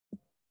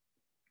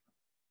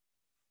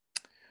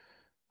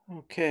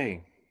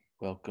Okay,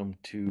 welcome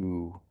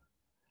to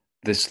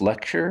this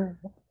lecture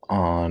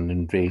on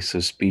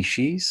invasive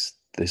species.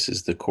 This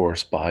is the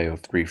course Bio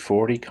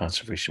 340,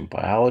 Conservation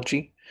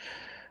Biology.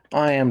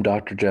 I am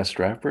Dr. Jess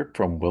Stratford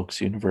from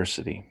Wilkes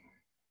University.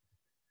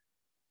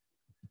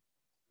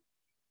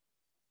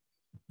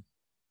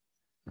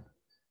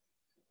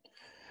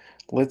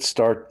 Let's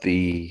start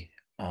the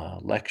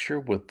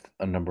lecture with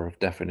a number of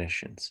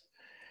definitions.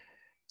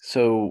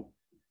 So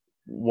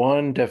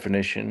one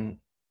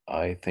definition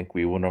I think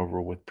we went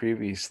over with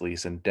previously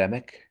is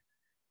endemic.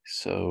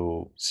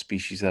 So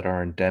species that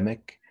are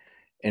endemic,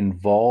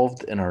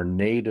 involved and are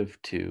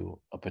native to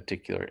a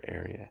particular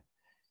area.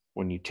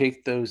 When you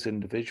take those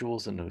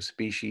individuals and those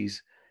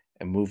species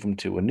and move them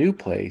to a new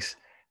place,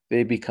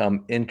 they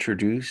become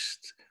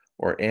introduced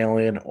or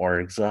alien or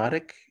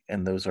exotic,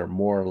 and those are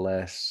more or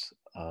less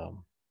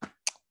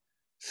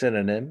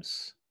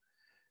synonyms.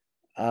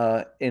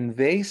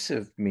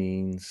 Invasive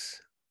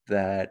means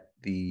that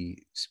the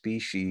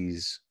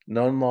species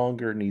no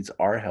longer needs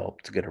our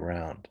help to get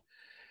around.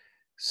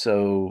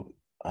 So,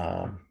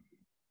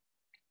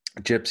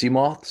 gypsy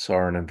moths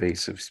are an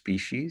invasive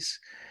species.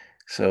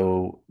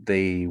 So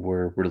they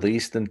were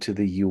released into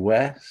the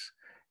US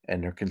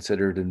and are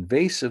considered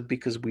invasive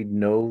because we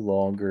no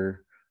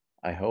longer,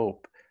 I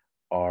hope,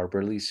 are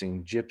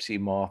releasing gypsy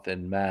moth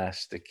en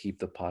masse to keep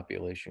the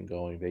population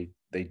going.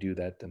 They do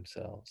that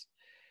themselves.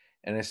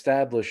 And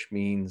established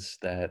means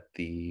that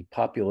the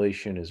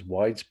population is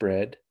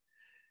widespread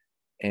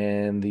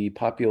and the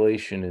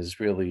population is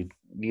really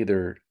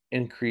neither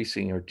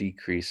increasing or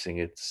decreasing.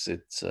 It's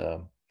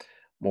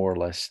more or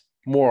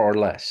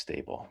less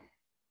stable.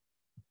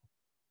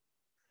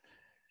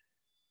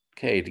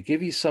 Okay, to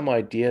give you some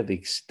idea of the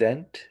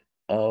extent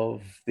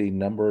of the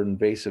number of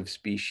invasive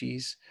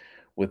species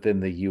within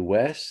the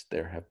US,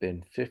 there have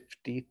been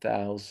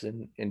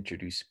 50,000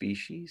 introduced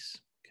species.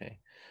 Okay,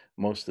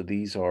 most of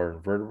these are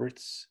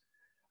invertebrates.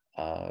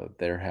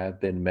 There have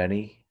been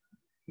many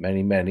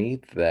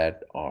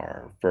that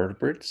are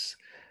vertebrates: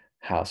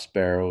 house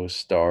sparrows,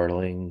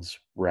 starlings,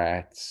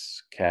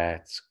 rats,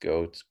 cats,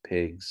 goats,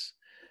 pigs.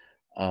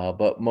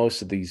 But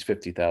most of these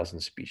 50,000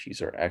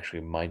 species are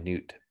actually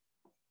minute.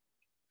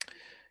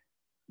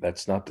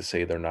 That's not to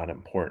say they're not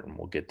important.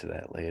 We'll get to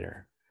that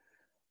later.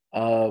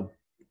 Uh,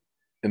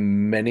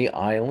 in many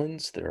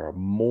islands, there are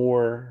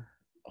more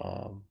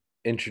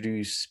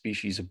introduced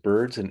species of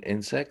birds and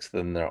insects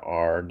than there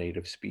are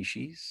native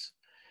species.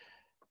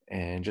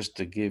 And just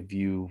to give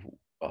you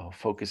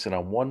focusing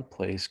on one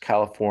place,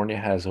 California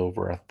has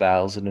over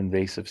 1,000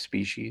 invasive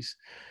species.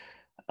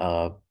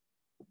 Uh,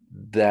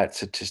 that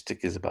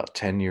statistic is about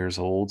 10 years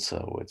old,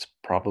 so it's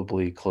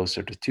probably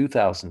closer to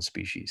 2,000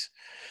 species.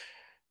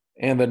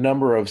 And the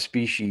number of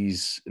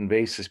species,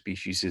 invasive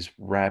species, is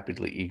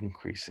rapidly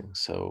increasing.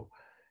 So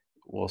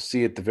we'll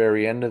see at the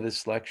very end of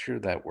this lecture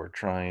that we're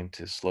trying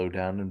to slow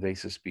down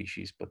invasive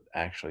species, but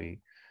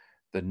actually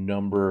the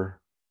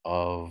number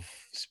of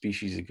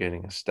species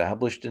getting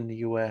established in the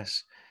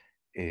US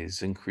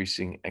is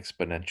increasing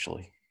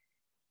exponentially.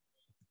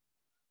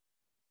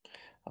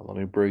 Let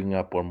me bring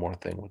up one more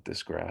thing with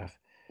this graph.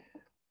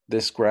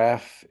 This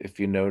graph, if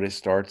you notice,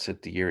 starts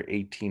at the year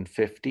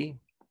 1850.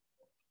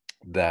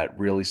 That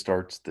really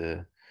starts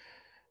the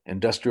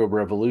Industrial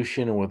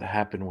Revolution. And what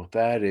happened with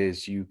that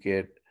is you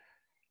get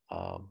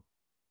um,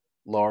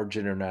 large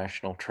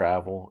international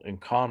travel and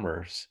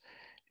commerce.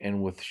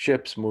 And with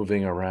ships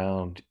moving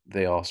around,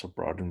 they also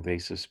brought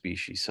invasive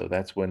species. So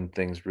that's when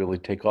things really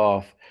take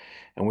off.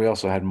 And we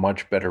also had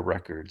much better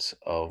records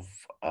of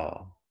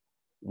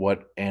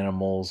what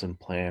animals and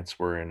plants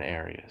were in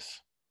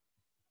areas.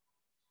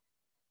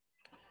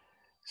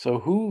 So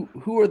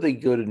who are the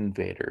good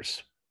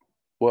invaders?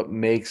 What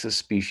makes a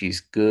species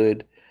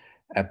good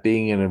at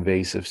being an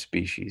invasive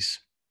species?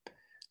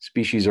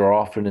 Species are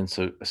often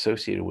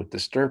associated with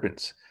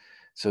disturbance.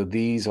 So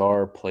these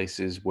are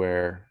places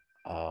where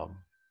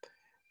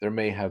there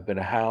may have been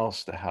a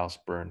house, the house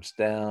burns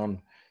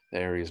down, the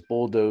area is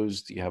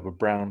bulldozed, you have a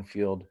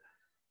brownfield.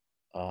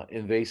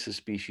 Invasive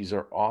species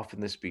are often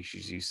the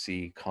species you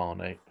see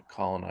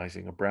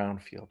colonizing a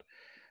brownfield.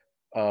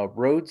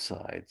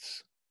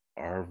 Roadsides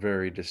are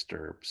very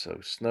disturbed. So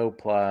snow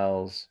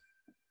plows,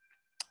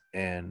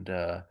 and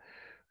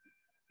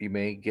you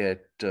may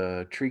get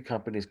tree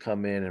companies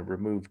come in and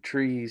remove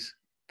trees.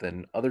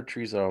 Then other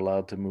trees are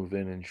allowed to move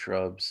in and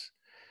shrubs.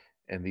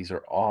 And these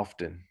are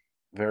often,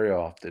 very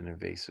often,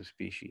 invasive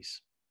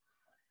species.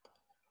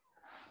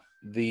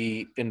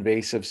 The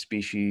invasive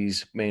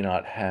species may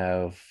not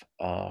have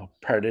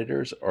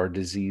predators or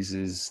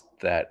diseases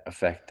that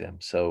affect them.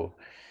 So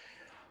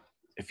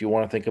if you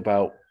want to think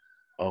about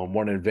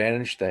one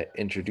advantage that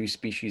introduced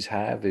species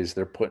have is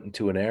they're put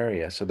into an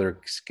area, so they're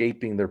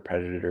escaping their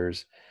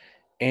predators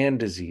and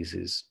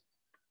diseases.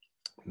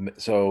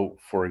 So,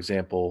 for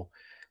example,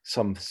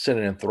 some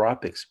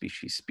synanthropic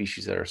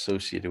species that are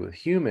associated with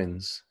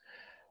humans,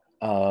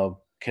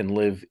 can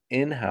live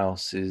in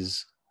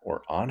houses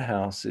or on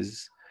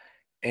houses,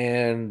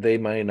 and they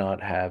may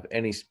not have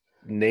any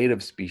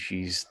native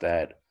species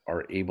that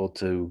are able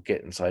to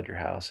get inside your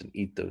house and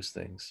eat those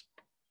things.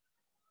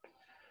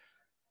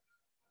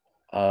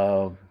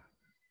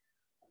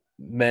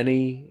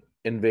 Many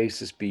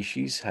invasive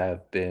species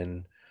have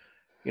been,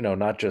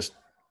 not just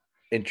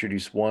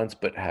introduced once,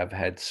 but have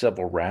had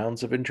several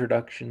rounds of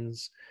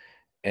introductions,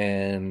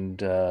 and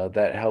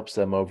that helps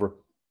them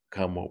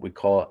overcome what we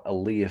call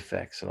allele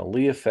effects. And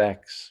allele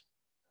effects,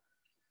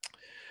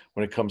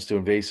 when it comes to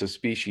invasive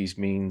species,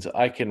 means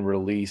I can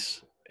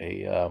release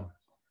a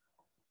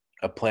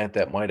plant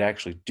that might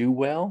actually do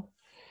well,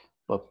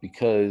 but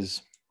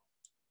because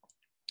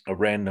a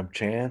random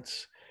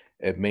chance,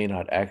 it may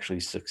not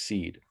actually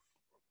succeed.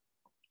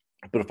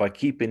 But if I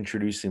keep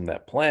introducing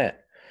that plant,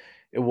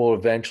 it will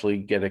eventually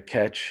get a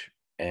catch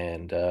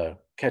and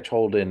catch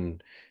hold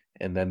and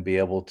then be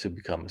able to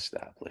become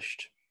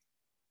established.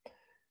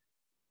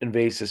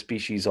 Invasive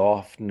species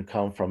often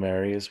come from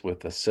areas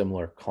with a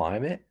similar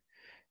climate.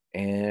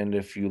 And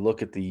if you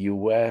look at the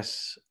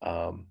US,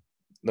 well,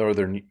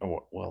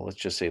 let's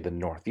just say the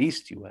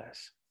Northeast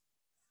US,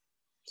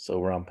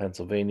 so around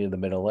Pennsylvania, the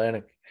Mid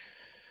Atlantic,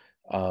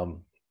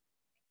 um,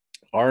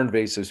 our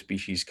invasive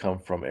species come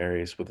from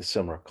areas with a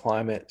similar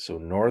climate. So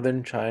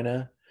northern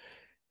China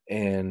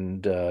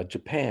and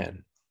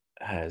Japan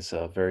has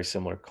very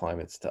similar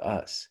climates to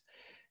us.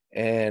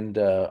 And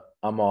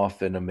I'm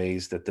often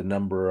amazed at the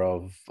number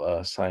of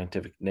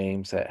scientific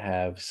names that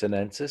have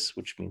sinensis,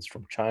 which means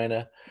from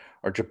China,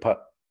 or,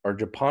 or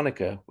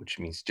Japonica, which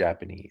means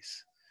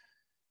Japanese.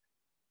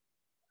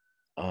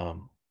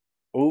 Um,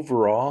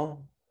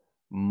 Overall,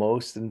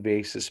 most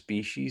invasive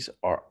species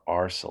are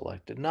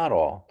R-selected, not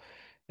all.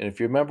 And if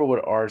you remember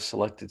what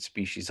R-selected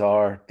species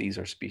are, these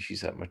are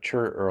species that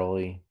mature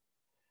early.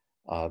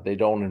 They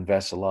don't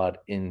invest a lot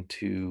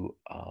into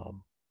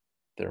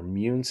their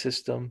immune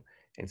system.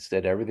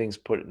 Instead, everything's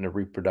put into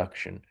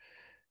reproduction.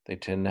 They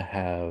tend to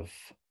have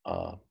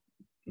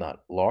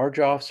not large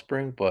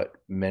offspring, but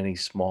many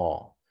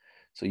small.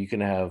 So you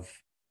can have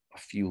a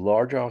few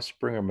large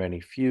offspring or many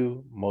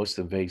few. Most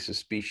invasive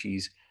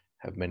species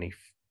have many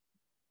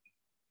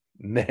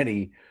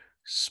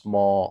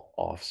small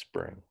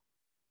offspring.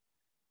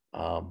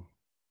 Um,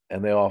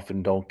 and they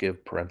often don't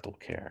give parental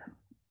care.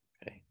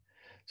 Okay.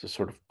 So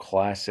sort of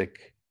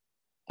classic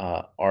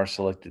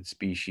R-selected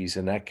species,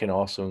 and that can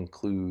also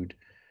include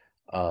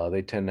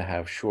they tend to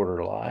have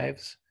shorter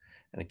lives.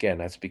 And again,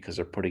 that's because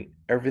they're putting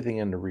everything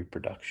into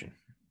reproduction.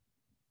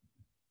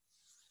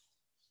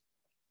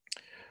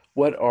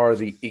 What are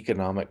the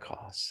economic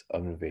costs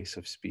of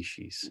invasive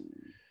species?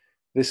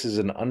 This is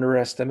an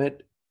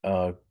underestimate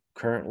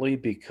currently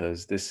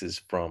because this is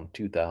from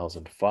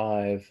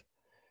 2005.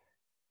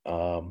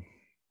 Um,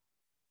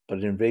 but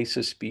an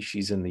invasive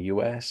species in the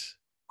US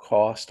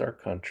cost our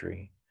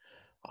country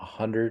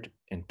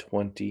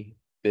 $120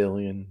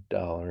 billion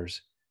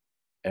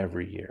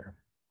every year.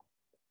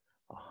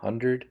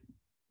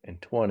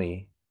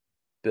 $120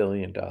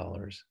 billion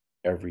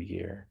every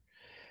year.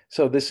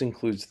 So this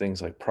includes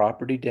things like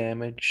property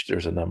damage.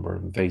 There's a number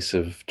of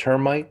invasive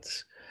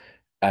termites,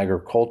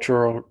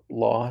 agricultural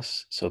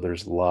loss. So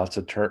there's lots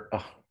of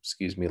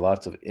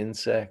lots of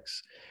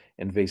insects,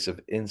 invasive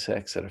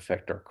insects that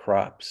affect our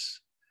crops.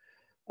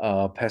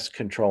 Pest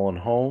control in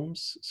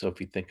homes. So if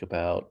you think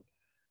about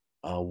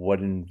what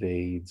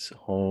invades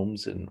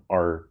homes and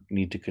our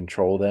need to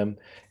control them,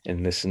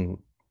 and this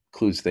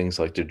includes things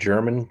like the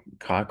German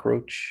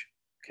cockroach,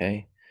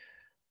 okay,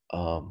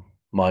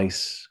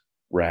 mice,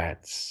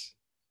 rats,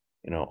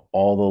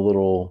 all the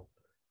little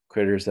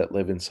critters that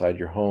live inside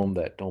your home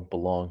that don't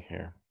belong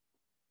here.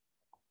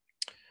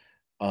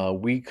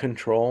 Weed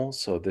control,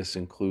 so this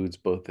includes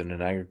both in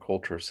an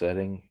agricultural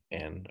setting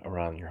and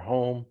around your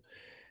home.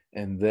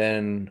 And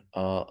then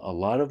a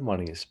lot of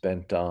money is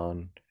spent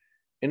on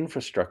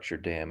infrastructure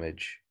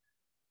damage.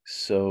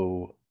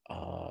 So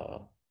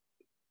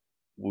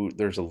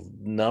there's a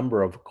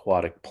number of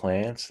aquatic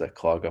plants that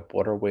clog up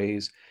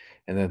waterways,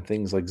 and then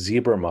things like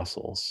zebra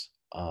mussels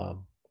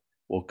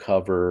will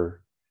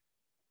cover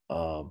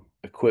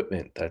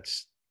equipment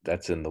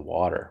that's in the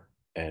water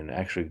and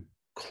actually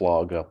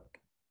clog up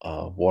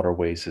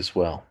waterways as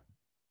well.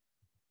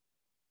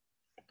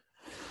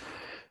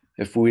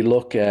 If we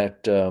look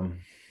at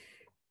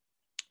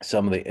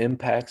some of the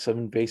impacts of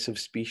invasive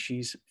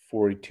species,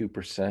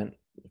 42%,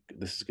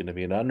 this is going to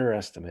be an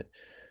underestimate,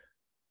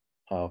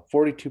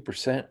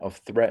 42% of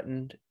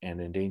threatened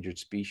and endangered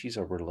species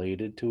are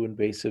related to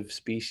invasive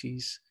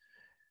species.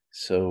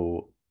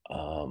 So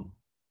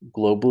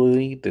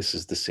globally, this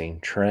is the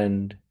same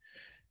trend.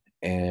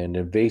 And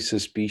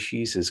invasive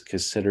species is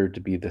considered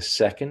to be the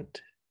second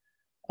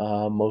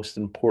most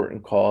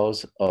important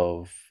cause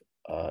of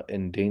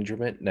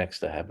endangerment next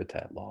to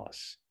habitat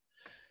loss.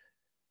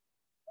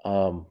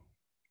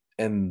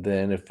 And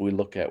then if we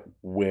look at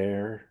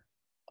where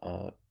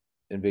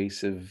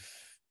invasive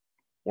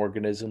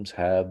organisms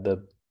have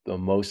the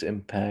most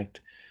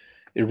impact,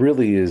 it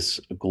really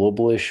is a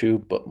global issue,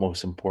 but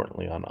most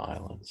importantly on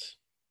islands.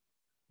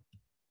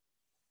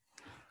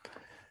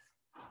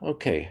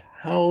 Okay,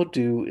 how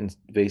do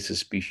invasive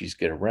species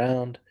get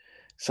around?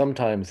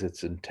 Sometimes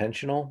it's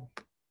intentional,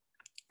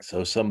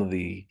 So some of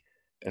the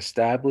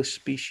established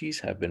species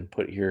have been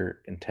put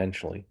here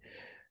intentionally.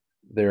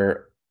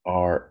 There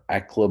are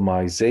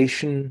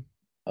acclimatization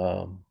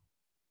um,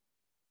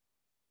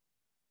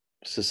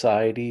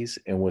 societies,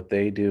 and what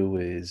they do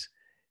is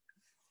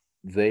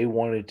they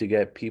wanted to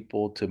get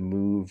people to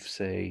move,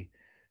 say,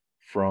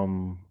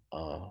 from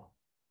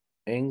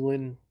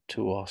England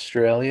to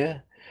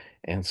Australia.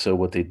 And so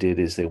what they did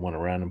is they went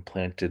around and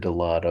planted a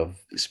lot of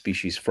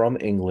species from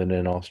England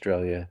and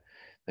Australia.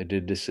 They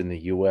did this in the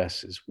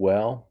US as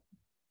well.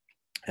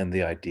 And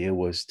the idea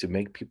was to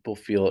make people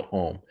feel at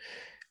home.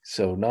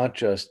 So not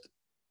just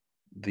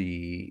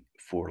the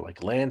for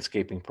like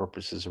landscaping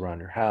purposes around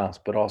your house,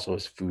 but also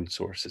as food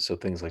sources. So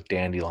things like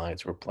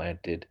dandelions were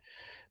planted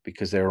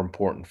because they're an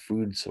important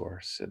food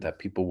source that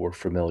people were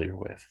familiar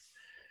with.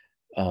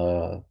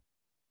 Uh,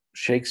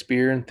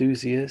 Shakespeare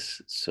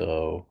enthusiasts.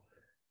 So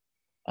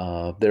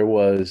there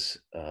was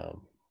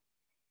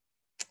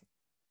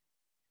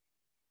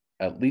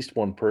at least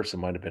one person,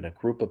 might have been a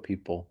group of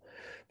people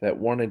that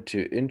wanted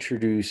to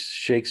introduce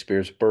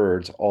Shakespeare's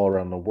birds all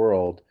around the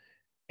world.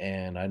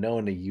 And I know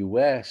in the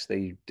US,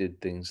 they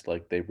did things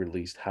like they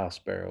released house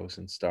sparrows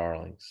and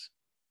starlings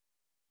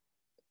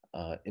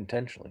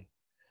intentionally.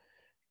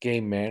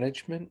 Game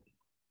management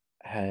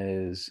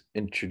has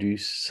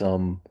introduced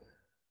some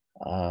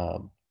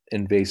um,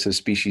 invasive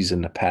species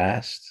in the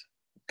past.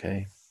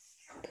 Okay.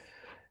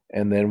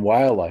 And then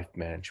wildlife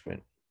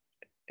management.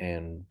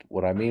 And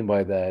what I mean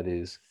by that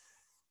is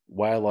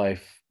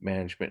wildlife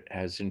management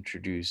has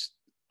introduced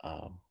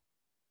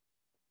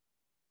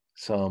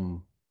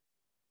some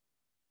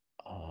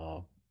uh,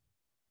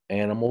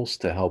 animals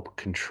to help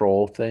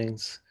control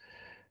things.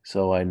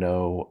 So I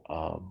know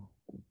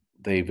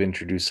they've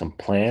introduced some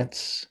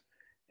plants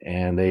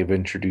and they've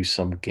introduced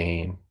some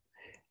game.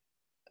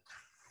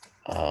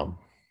 Um,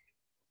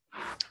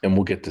 and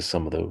we'll get to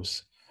some of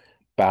those.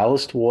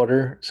 Ballast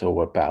water. So,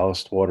 what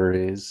ballast water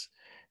is,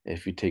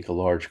 if you take a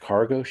large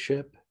cargo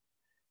ship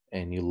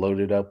and you load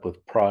it up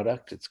with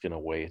product, it's going to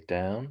weigh it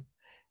down.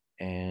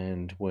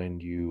 And when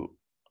you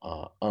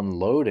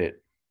unload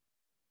it,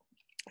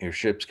 your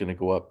ship's going to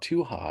go up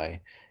too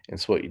high. And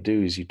so, what you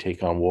do is you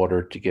take on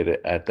water to get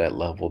it at that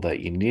level that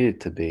you need it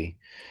to be.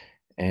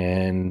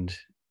 And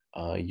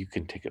you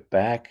can take it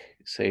back,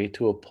 say,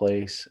 to a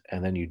place,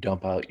 and then you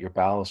dump out your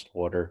ballast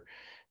water.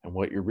 And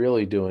what you're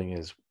really doing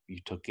is you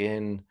took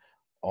in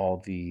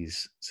all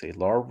these, say,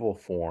 larval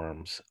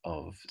forms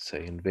of,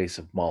 say,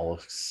 invasive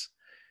mollusks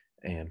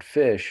and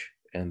fish,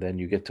 and then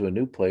you get to a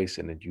new place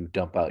and then you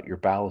dump out your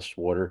ballast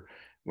water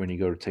when you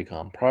go to take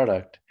on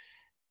product,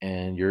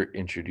 and you're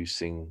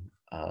introducing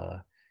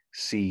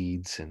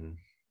seeds and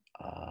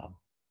uh,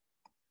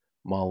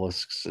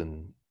 mollusks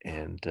and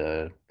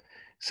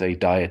say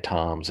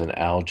diatoms and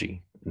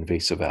algae,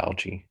 invasive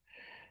algae.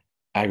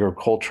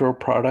 Agricultural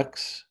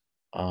products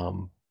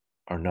are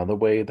another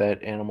way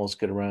that animals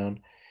get around.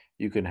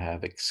 You can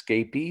have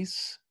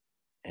escapees,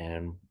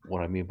 and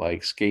what I mean by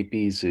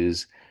escapees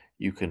is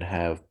you can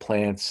have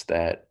plants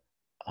that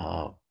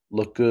uh,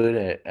 look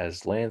good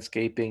as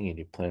landscaping, and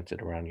you plant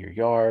it around your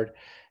yard,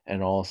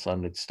 and all of a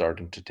sudden it's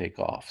starting to take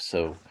off.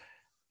 So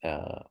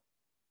uh,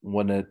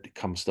 one that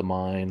comes to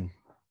mind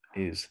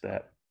is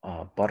that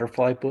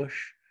butterfly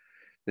bush.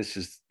 This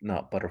is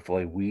not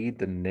butterfly weed,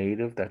 the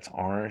native that's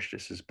orange.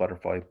 This is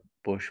butterfly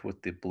bush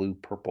with the blue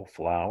purple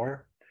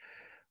flower.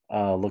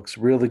 Looks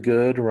really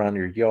good around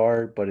your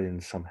yard, but in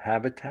some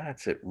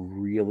habitats, it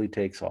really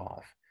takes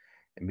off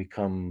and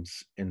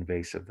becomes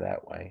invasive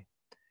that way.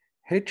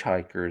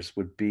 Hitchhikers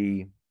would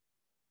be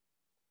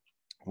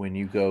when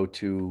you go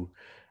to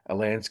a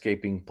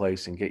landscaping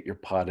place and get your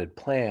potted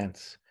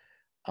plants.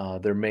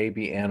 There may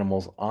be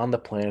animals on the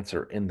plants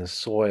or in the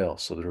soil,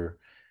 so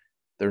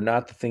they're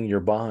not the thing you're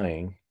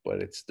buying, but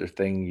it's the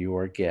thing you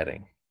are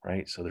getting,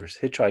 right? So there's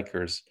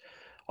hitchhikers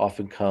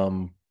often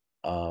come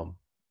um,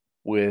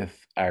 with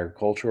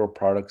agricultural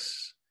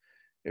products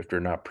if they're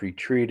not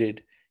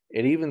pre-treated,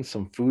 and even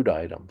some food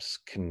items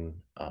can.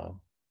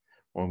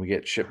 When we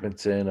get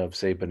shipments in of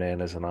say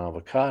bananas and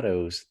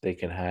avocados, they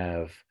can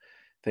have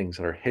things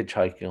that are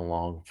hitchhiking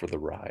along for the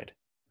ride.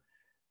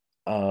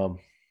 Um,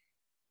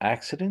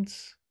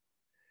 Accidents.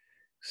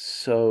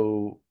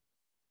 So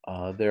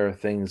there are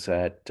things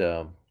that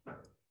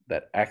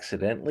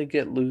accidentally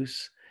get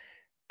loose.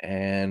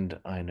 And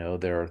I know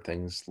there are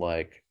things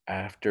like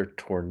after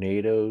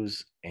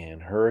tornadoes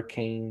and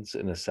hurricanes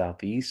in the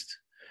southeast,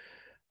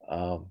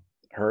 um,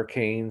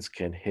 hurricanes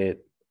can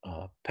hit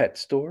pet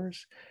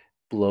stores,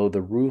 blow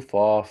the roof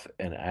off,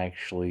 and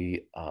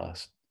actually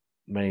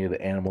many of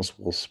the animals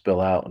will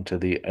spill out into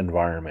the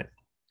environment.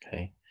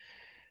 Okay.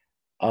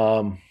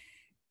 Um,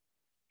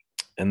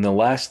 and the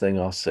last thing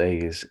I'll say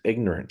is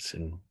ignorance.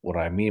 And what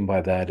I mean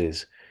by that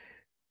is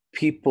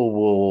people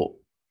will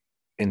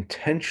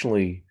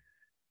intentionally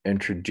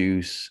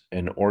introduce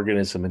an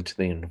organism into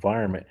the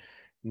environment,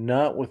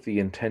 not with the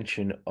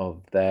intention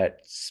of that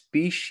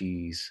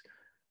species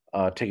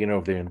taking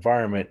over the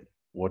environment.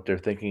 What they're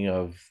thinking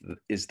of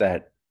is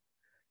that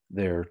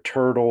their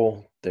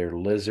turtle, their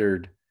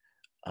lizard,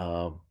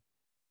 um,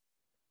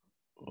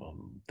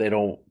 they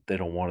don't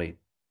want to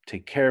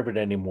take care of it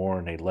anymore,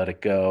 and they let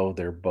it go.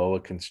 They're boa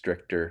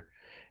constrictor,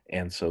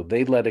 and so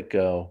they let it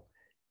go,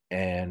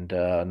 and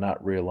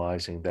not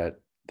realizing that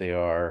they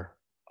are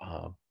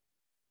uh,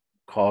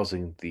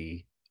 causing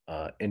the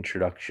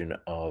introduction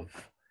of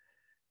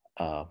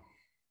uh,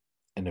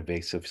 an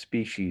invasive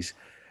species.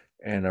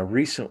 And a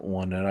recent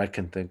one that I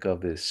can think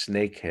of is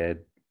snakehead.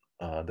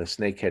 The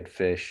snakehead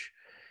fish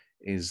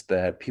is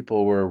that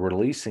people were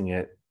releasing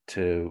it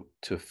to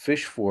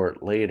fish for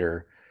it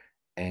later,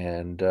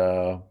 and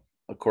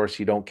of course,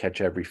 you don't catch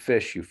every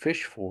fish you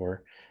fish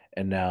for,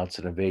 and now it's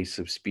an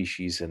invasive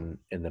species in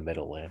the Mid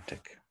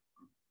Atlantic.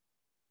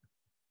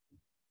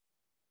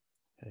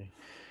 Okay.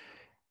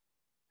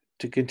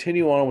 To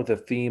continue on with the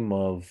theme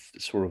of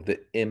sort of the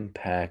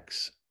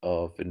impacts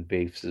of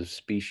invasive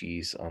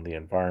species on the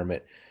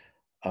environment,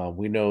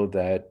 we know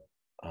that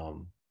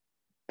um,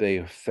 they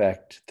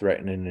affect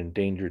threatened and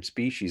endangered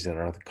species and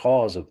are the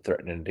cause of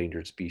threatened and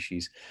endangered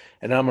species.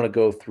 And I'm going to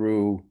go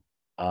through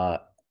uh,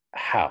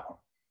 how.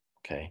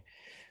 Okay.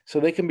 So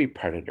they can be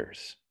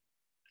predators.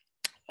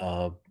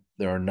 Uh,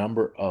 there are a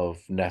number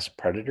of nest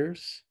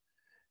predators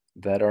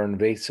that are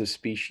invasive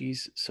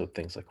species. So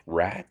things like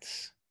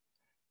rats.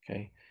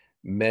 Okay.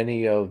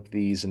 Many of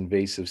these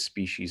invasive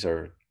species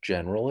are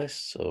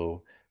generalists.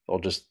 So they'll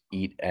just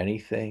eat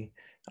anything.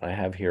 I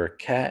have here a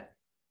cat,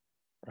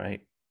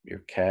 right? Your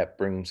cat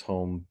brings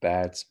home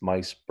bats,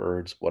 mice,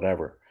 birds,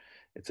 whatever.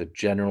 It's a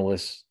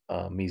generalist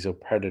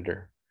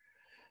mesopredator.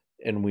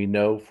 And we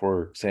know,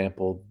 for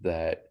example,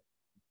 that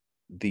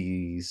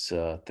these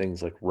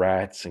things like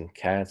rats and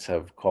cats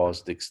have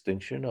caused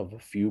extinction of a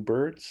few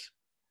birds,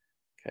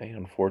 okay,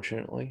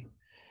 unfortunately.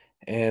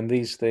 And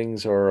these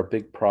things are a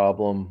big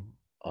problem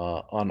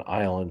on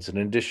islands, in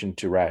addition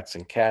to rats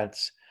and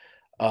cats,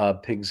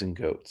 pigs and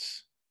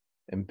goats.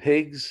 And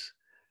pigs,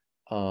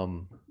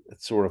 Um,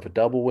 it's sort of a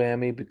double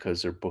whammy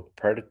because they're both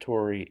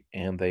predatory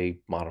and they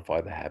modify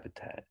the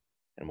habitat,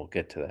 and we'll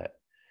get to that.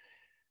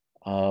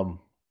 Um,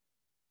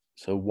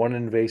 so one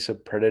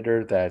invasive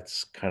predator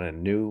that's kind of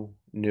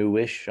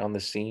newish on the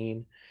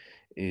scene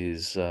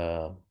is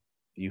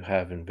you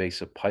have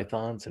invasive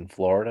pythons in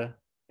Florida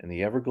and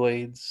the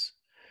Everglades.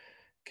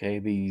 Okay,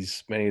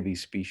 these many of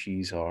these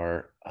species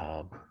are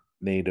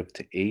native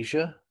to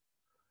Asia,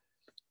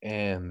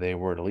 and they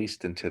were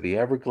released into the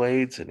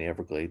Everglades, and the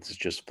Everglades is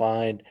just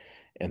fine.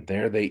 And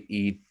there they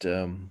eat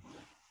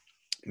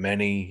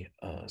many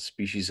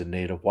species of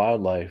native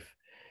wildlife.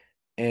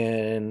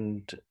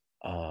 And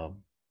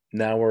um,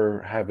 now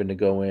we're having to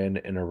go in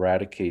and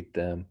eradicate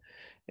them.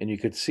 And you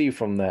could see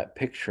from that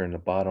picture in the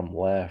bottom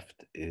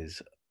left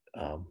is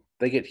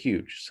they get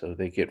huge. So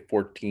they get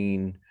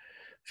 14,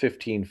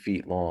 15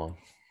 feet long.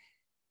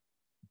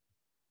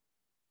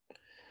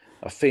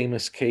 A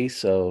famous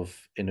case of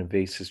an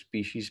invasive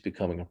species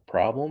becoming a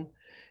problem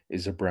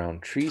is a brown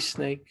tree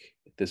snake.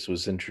 This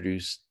was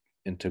introduced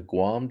into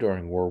Guam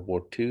during World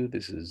War II.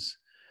 This is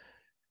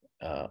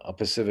a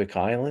Pacific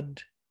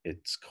island.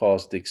 It's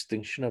caused the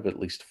extinction of at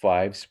least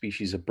five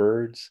species of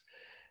birds,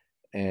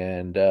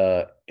 and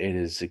it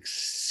is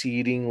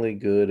exceedingly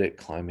good at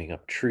climbing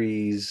up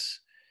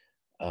trees.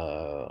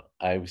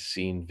 I've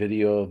seen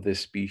video of this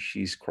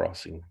species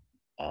crossing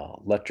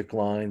electric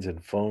lines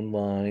and phone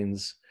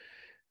lines.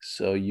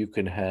 So you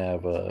can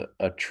have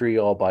a tree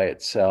all by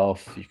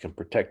itself. You can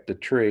protect the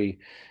tree.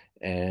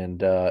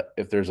 And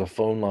if there's a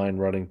phone line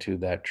running to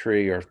that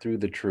tree or through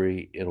the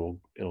tree, it'll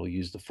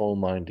use the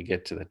phone line to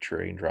get to the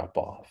tree and drop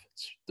off.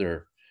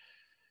 They're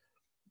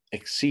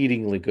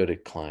exceedingly good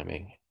at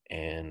climbing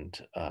and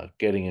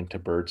getting into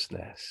birds'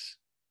 nests.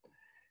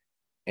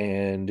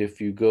 And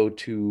if you go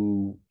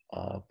to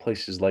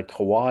places like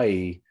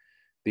Hawaii,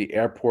 the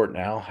airport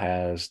now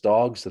has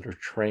dogs that are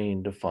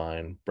trained to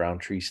find brown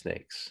tree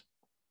snakes.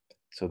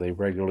 So they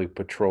regularly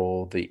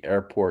patrol the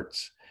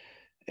airports.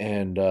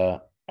 And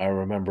I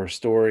remember a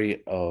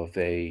story of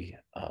a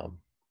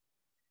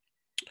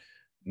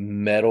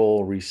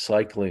metal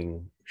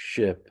recycling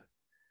ship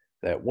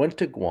that went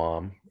to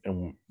Guam,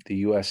 and the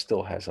U.S.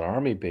 still has an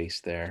army base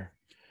there.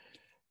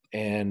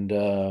 And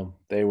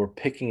they were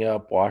picking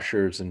up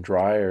washers and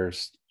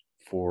dryers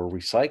for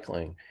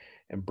recycling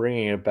and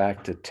bringing it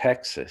back to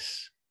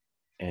Texas.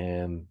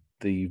 And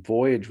the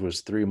voyage was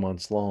 3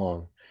 months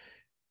long.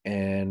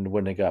 And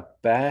when they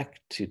got back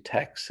to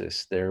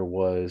Texas, there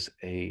was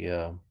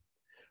a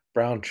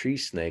brown tree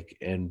snake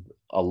and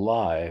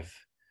alive,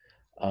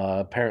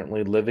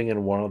 apparently living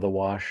in one of the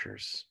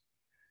washers.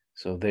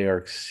 So they are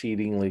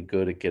exceedingly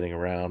good at getting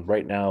around.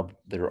 Right now,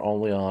 they're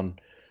only on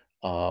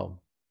uh,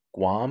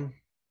 Guam,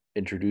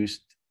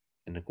 introduced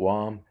into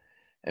Guam,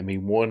 I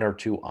mean, one or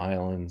two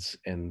islands,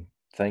 and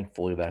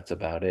thankfully that's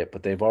about it.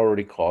 But they've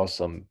already caused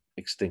some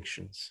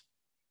extinctions.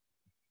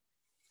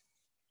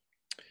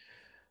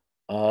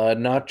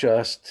 Not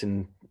just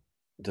in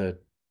the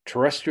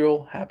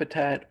terrestrial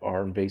habitat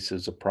are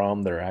invasives a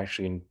problem. They're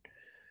actually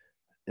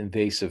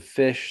invasive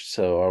fish.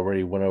 So I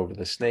already went over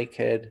the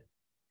snakehead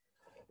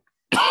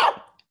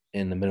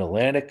in the Mid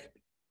Atlantic.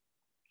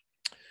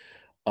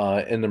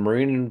 In the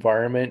marine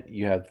environment,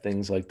 you have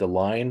things like the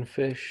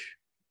lionfish,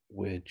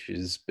 which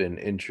has been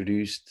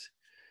introduced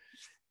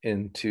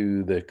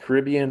into the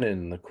Caribbean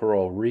and the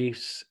coral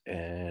reefs.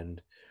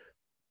 And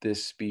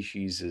this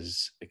species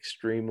is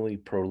extremely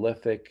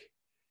prolific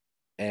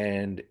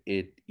and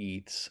it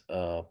eats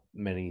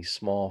many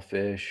small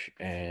fish.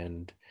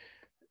 And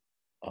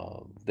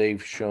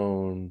they've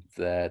shown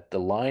that the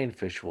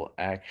lionfish will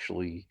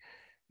actually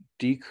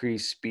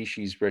decrease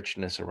species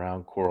richness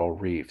around coral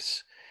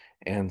reefs.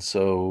 And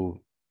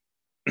so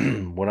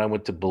when I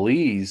went to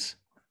Belize,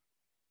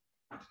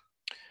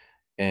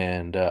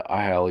 and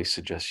I highly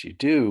suggest you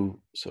do.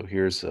 So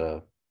here's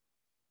a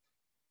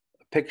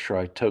picture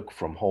I took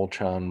from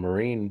Holchan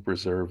Marine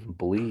Reserve in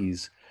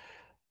Belize.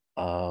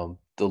 The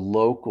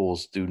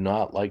locals do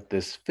not like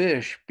this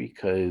fish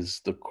because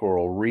the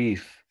coral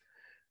reef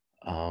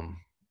um,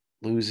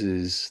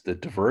 loses the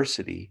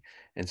diversity,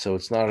 and so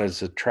it's not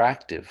as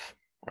attractive,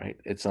 right?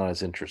 It's not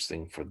as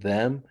interesting for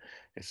them.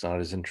 It's not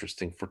as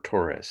interesting for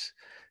tourists.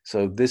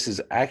 So this is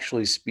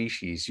actually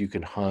species you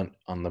can hunt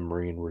on the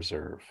marine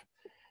reserve.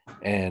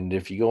 And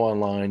if you go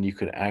online, you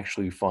can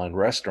actually find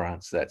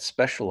restaurants that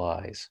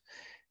specialize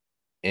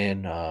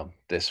in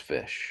this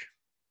fish,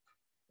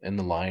 in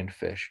the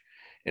lionfish.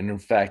 And in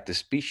fact, the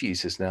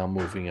species is now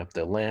moving up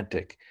the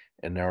Atlantic,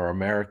 and there are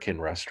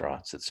American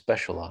restaurants that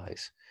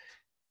specialize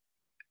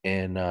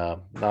in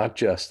not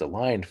just the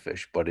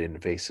lionfish, but in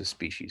invasive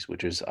species,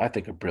 which is, I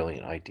think, a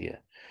brilliant idea.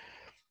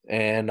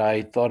 And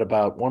I thought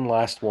about one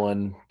last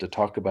one to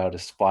talk about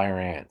is fire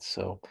ants.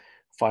 So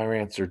fire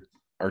ants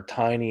are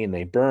tiny and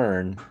they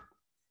burn,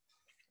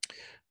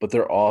 but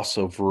they're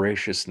also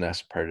voracious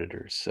nest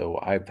predators. So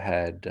I've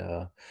had,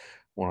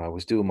 when I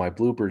was doing my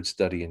bluebird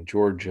study in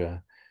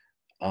Georgia,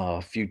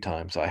 a few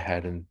times I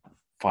had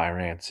fire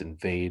ants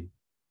invade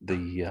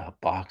the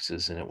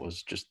boxes, and it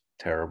was just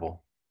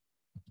terrible.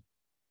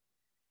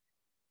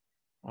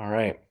 All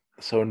right.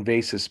 So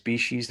invasive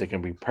species, they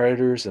can be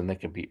predators and they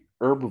can be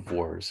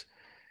herbivores.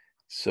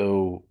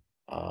 So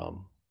a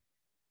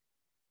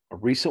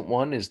recent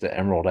one is the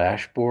emerald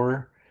ash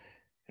borer.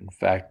 In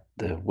fact,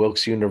 the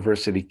Wilkes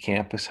University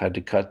campus had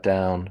to cut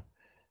down,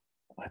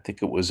 I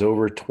think it was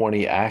over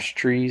 20 ash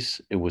trees.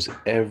 It was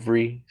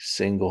every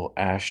single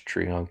ash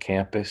tree on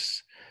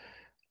campus.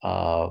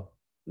 Uh,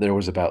 there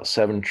was about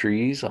 7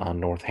 trees on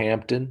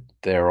Northampton.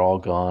 They're all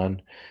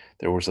gone.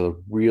 There was a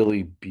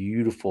really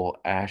beautiful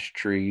ash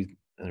tree.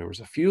 There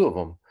was a few of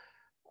them,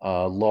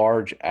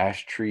 large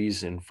ash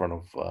trees in front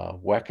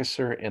of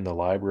Wekesser in the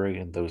library,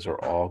 and those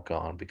are all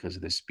gone because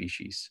of this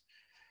species.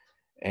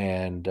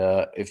 And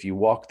if you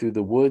walk through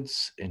the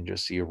woods and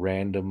just see a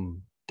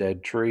random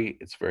dead tree,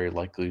 it's very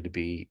likely to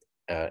be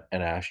an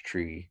ash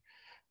tree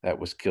that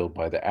was killed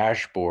by the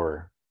ash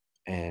borer.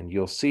 And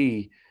you'll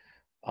see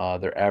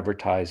they're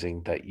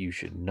advertising that you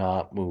should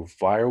not move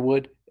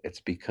firewood. It's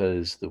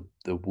because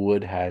the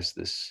wood has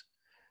this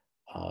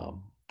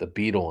the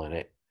beetle in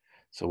it.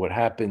 So what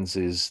happens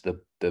is the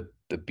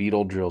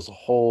beetle drills a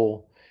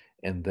hole,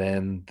 and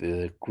then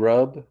the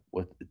grub,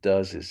 what it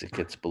does is it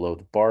gets below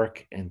the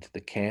bark into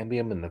the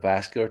cambium and the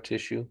vascular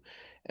tissue,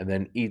 and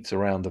then eats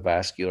around the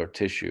vascular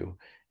tissue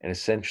and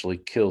essentially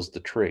kills the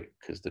tree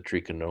because the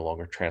tree can no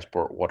longer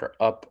transport water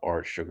up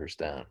or it sugars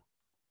down.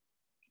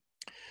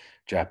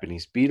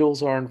 Japanese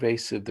beetles are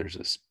invasive.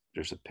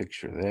 There's a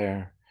picture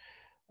there.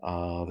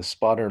 The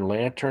spotted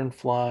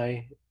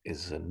lanternfly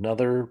is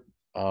another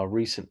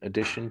recent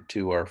addition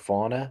to our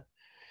fauna.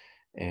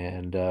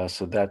 And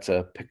so that's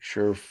a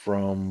picture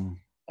from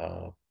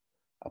uh,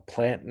 a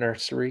plant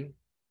nursery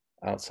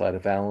outside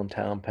of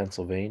Allentown,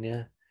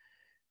 Pennsylvania.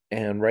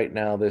 And right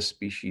now, this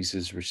species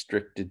is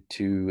restricted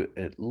to,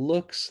 it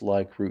looks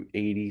like Route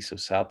 80, so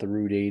south of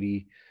Route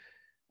 80.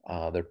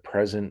 They're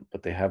present,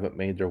 but they haven't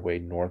made their way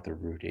north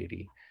of Route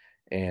 80.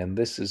 And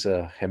this is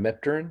a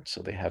hemipteran,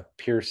 so they have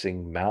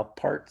piercing mouth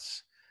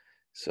parts.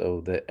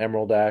 So the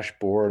emerald ash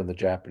borer and the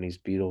Japanese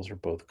beetles are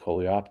both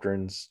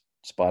coleopterans.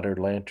 Spotted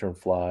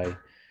lanternfly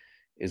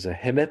is a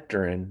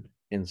hemipteran,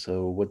 and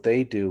so what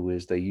they do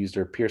is they use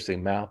their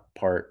piercing mouth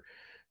part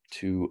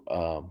to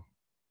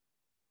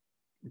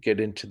get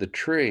into the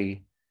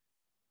tree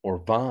or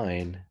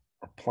vine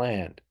or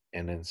plant,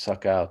 and then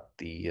suck out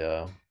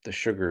the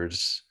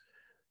sugars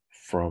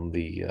from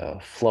the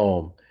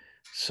phloem.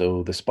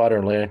 So the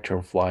spotted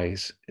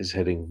lanternfly is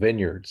hitting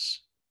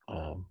vineyards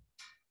um,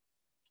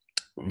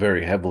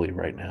 very heavily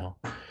right now.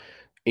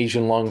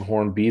 Asian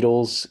longhorn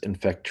beetles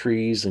infect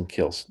trees and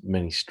kill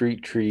many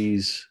street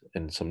trees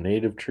and some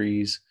native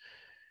trees.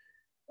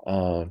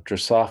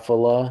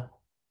 Drosophila,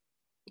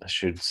 that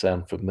should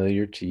sound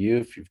familiar to you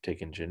if you've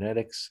taken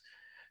genetics.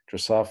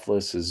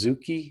 Drosophila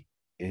suzuki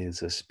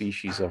is a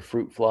species of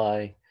fruit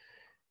fly.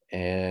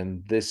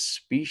 And this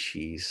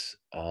species,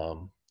 I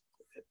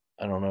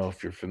don't know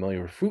if you're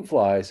familiar with fruit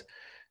flies.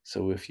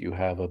 So if you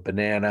have a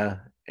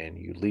banana and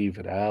you leave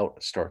it out,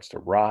 it starts to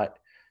rot.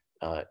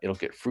 It'll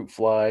get fruit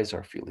flies, or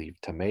if you leave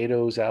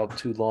tomatoes out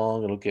too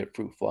long, it'll get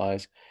fruit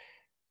flies.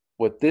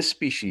 What this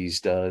species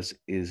does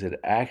is it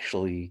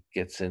actually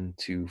gets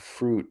into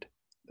fruit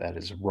that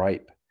is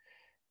ripe,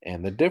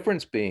 And the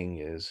difference being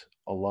is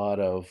a lot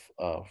of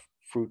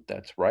fruit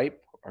that's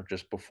ripe or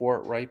just before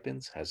it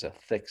ripens has a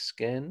thick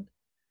skin.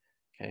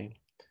 Okay.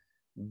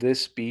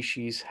 This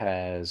species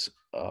has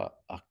a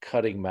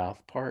cutting mouth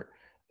part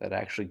that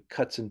actually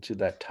cuts into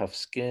that tough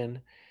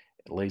skin,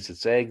 it lays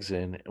its eggs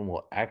in, and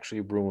will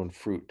actually ruin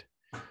fruit.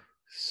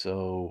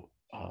 So,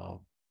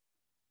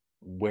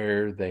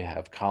 where they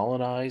have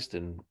colonized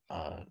in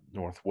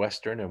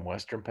northwestern and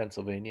western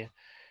Pennsylvania,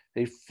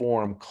 they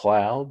form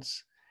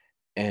clouds,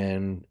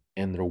 and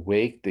in their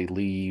wake, they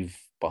leave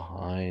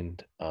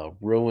behind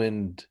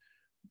ruined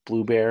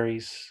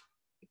blueberries,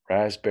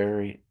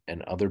 raspberry,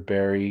 and other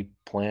berry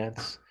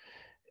plants.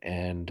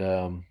 And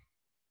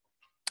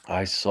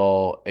I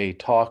saw a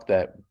talk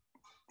that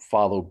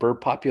followed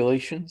bird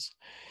populations.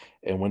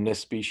 And when this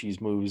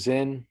species moves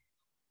in,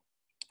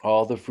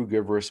 all the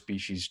frugivorous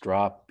species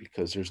drop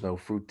because there's no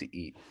fruit to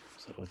eat.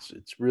 So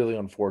it's really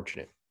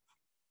unfortunate.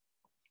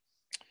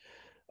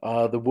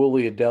 The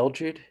woolly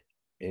adelgid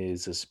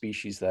is a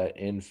species that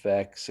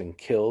infects and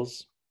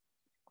kills,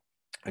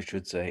 I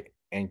should say,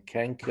 and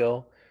can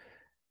kill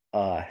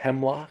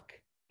hemlock.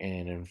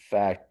 And in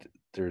fact,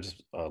 there's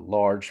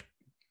large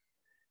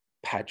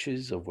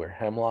patches of where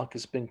hemlock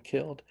has been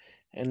killed.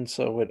 And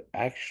so it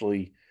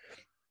actually,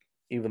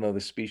 even though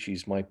the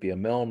species might be a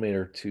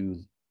millimeter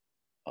too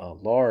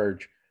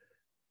large,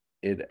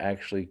 it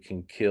actually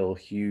can kill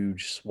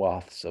huge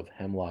swaths of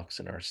hemlocks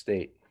in our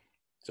state.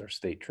 It's our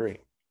state tree.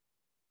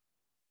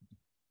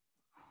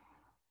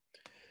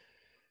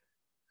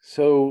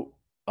 So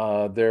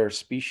there are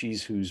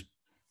species whose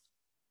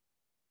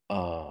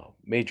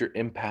major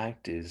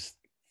impact is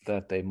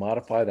that they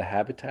modify the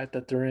habitat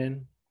that they're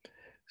in.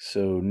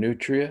 So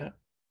nutria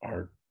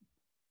are,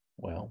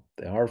 well,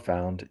 they are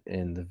found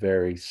in the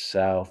very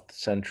south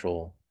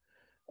central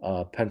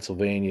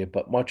Pennsylvania,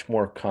 but much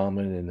more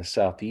common in the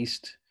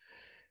southeast.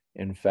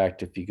 In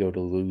fact, if you go to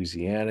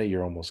Louisiana,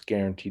 you're almost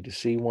guaranteed to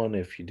see one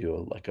if you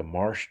do like a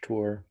marsh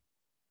tour.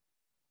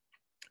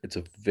 It's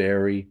a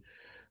very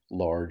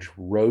large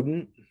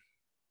rodent.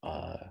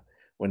 Uh,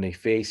 when they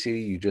face you,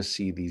 you just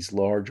see these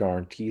large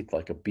iron teeth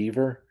like a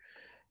beaver,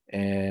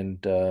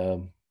 and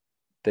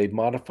they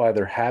modify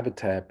their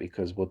habitat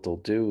because what they'll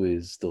do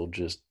is they'll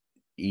just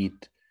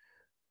eat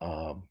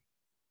um,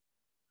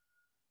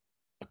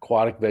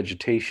 aquatic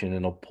vegetation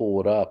and they'll pull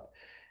it up.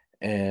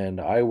 And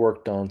I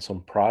worked on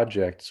some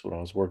projects when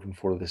I was working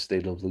for the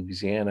state of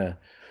Louisiana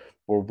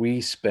where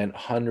we spent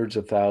hundreds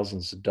of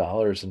thousands of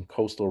dollars in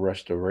coastal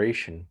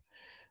restoration,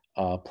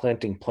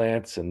 planting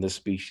plants, and this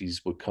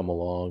species would come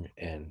along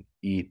and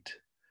eat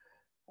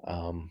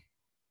um,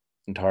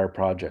 entire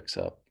projects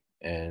up.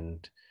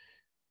 And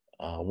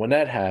when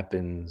that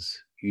happens,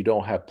 you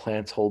don't have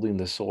plants holding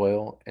the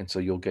soil, and so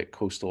you'll get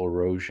coastal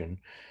erosion.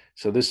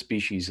 So this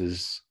species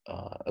is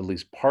at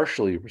least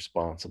partially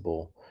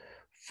responsible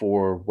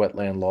for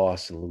wetland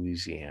loss in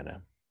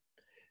Louisiana.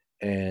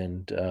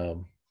 And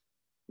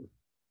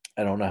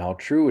I don't know how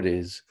true it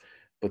is,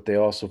 but they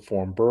also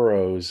form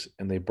burrows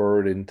and they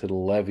burrowed into the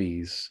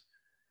levees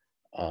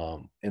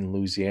in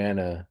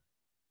Louisiana.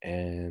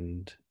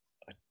 And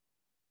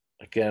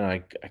again,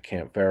 I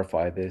can't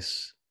verify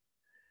this,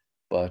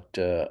 but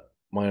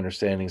my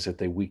understanding is that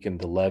they weakened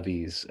the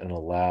levees and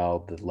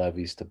allowed the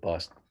levees to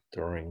bust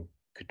during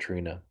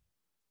Katrina.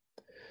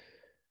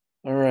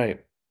 All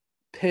right,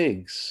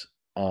 pigs.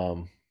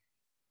 Um,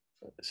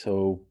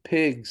 so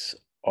pigs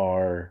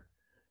are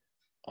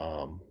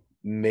um,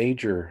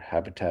 major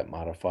habitat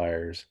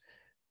modifiers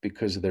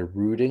because of their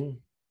rooting.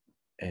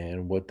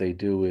 And what they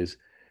do is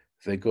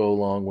they go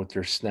along with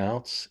their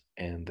snouts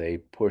and they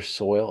push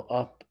soil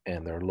up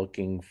and they're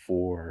looking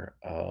for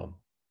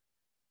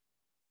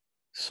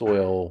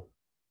soil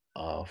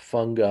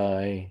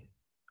fungi,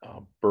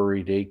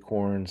 buried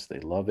acorns. They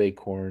love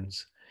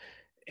acorns.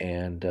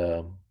 And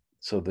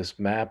so this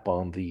map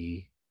on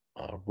the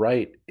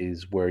right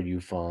is where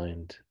you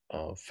find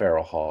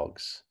feral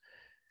hogs.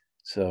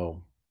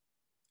 So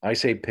I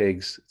say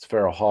pigs, it's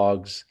feral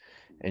hogs,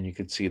 and you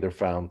can see they're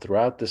found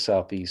throughout the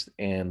southeast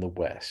and the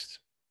west.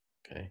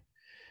 Okay.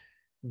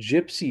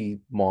 Gypsy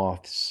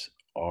moths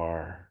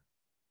are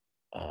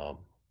um,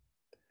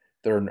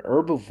 they're an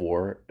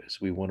herbivore, as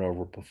we went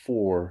over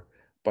before,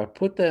 but I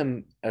put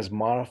them as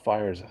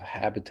modifiers of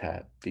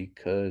habitat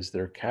because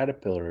their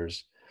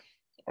caterpillars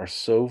are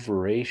so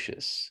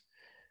voracious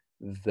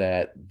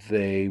that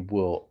they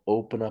will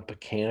open up a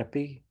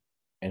canopy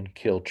and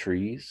kill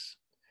trees.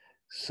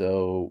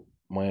 So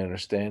my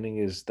understanding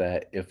is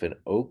that if an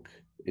oak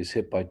is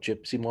hit by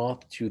gypsy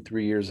moth 2,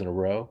 3 years in a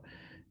row,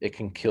 it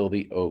can kill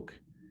the oak.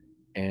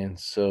 And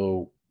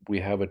so we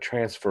have a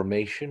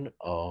transformation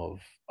of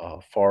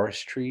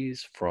forest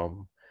trees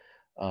from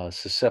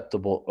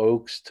susceptible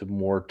oaks to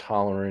more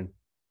tolerant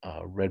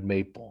red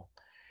maple.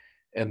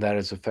 And that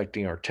is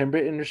affecting our timber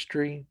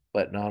industry.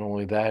 But not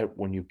only that,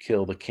 when you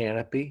kill the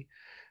canopy,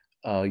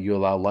 you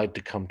allow light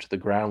to come to the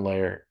ground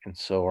layer. And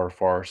so our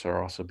forests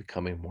are also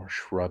becoming more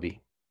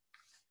shrubby.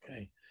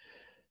 Okay.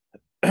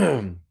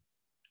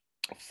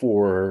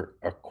 For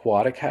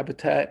aquatic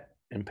habitat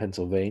in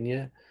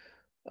Pennsylvania,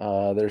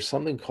 There's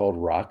something called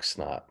rock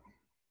snot.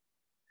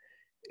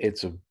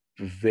 It's a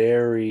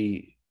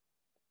very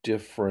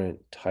different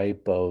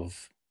type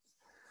of,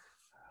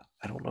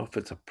 I don't know if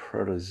it's a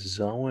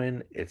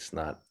protozoan, it's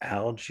not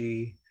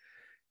algae,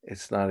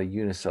 it's not a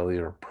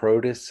unicellular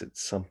protist,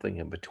 it's something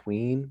in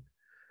between.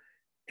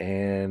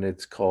 And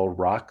it's called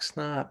rock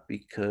snot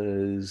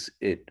because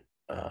it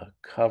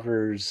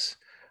covers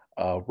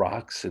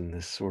rocks in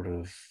this sort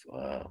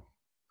of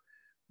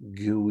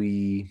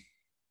gooey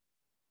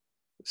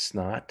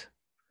snot,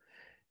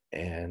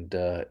 and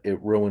it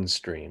ruins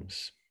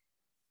streams.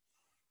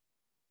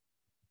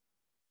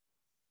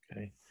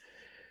 Okay.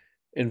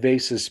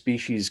 Invasive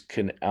species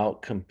can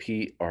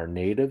outcompete our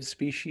native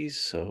species.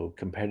 So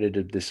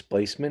competitive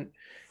displacement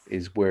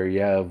is where you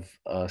have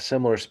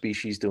similar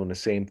species doing the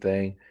same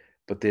thing,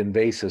 but the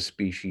invasive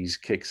species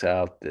kicks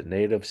out the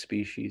native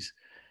species.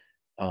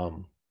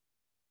 Um,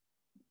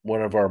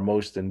 One of our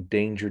most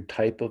endangered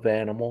type of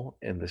animal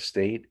in the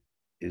state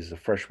is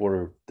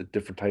the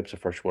different types of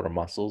freshwater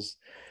mussels.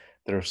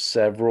 There are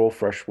several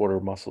freshwater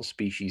mussel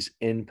species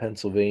in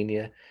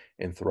Pennsylvania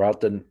and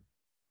throughout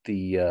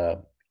the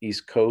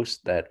East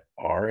Coast that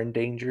are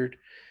endangered.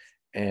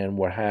 And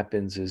what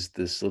happens is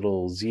this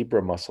little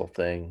zebra mussel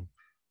thing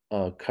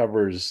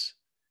covers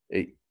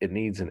it. It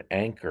needs an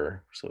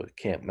anchor, so it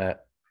can't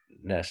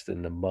nest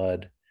in the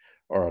mud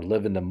or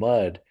live in the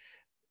mud.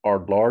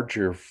 Our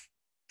larger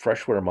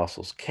freshwater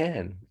mussels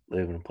can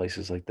live in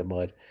places like the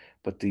mud,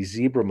 but these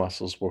zebra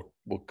mussels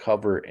will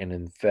cover and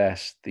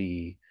infest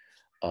the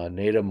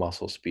native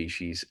mussel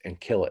species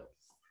and kill it.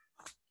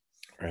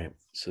 Right.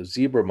 So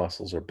zebra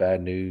mussels are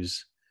bad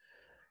news.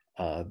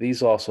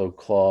 These also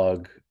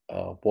clog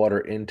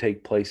water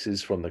intake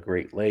places from the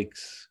Great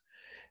Lakes,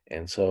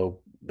 and so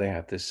they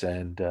have to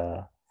send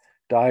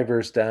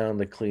divers down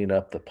to clean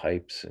up the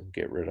pipes and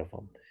get rid of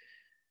them.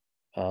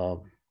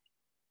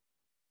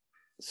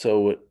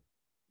 So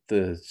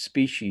the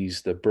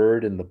species, the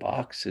bird in the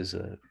box,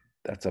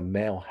 that's a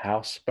male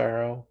house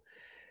sparrow,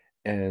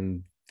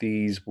 and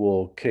these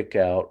will kick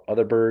out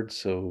other birds.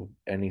 So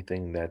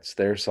anything that's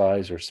their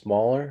size or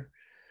smaller,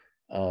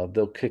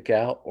 they'll kick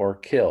out or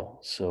kill.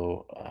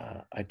 So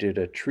I did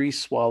a tree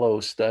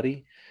swallow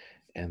study,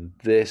 and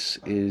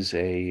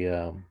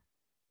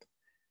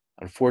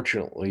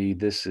unfortunately,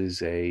 this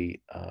is a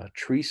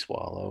tree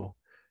swallow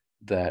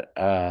that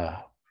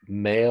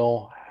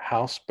male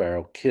house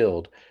sparrow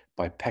killed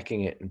by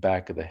pecking it in the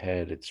back of the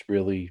head. It's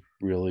really,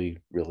 really,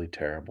 really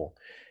terrible.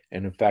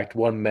 And in fact,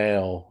 one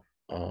male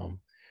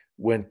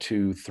went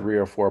to 3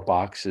 or 4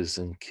 boxes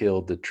and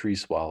killed the tree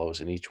swallows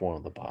in each one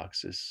of the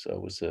boxes. So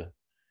it was a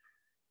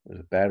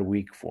bad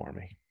week for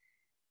me.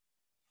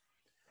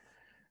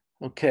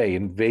 Okay,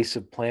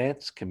 invasive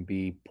plants can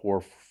be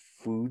poor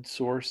food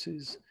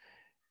sources.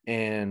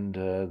 And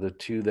the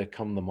two that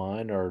come to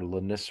mind are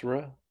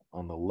Lonicera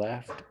on the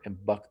left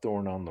and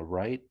Buckthorn on the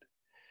right.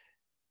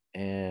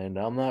 And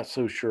I'm not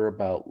so sure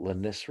about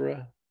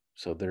Lonicera.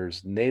 So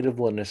there's native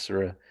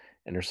Lonicera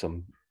and there's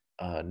some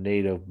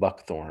native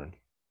Buckthorn,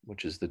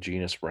 which is the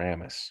genus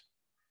Ramus.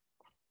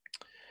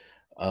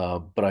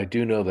 But I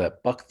do know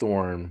that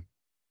Buckthorn,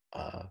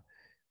 uh,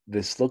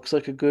 this looks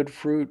like a good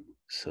fruit.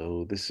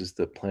 So this is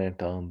the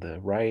plant on the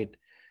right.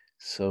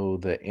 So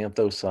the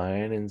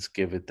anthocyanins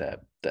give it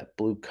that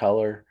blue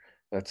color.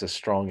 That's a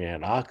strong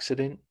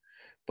antioxidant.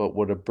 But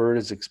what a bird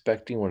is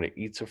expecting when it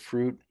eats a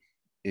fruit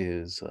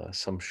is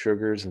some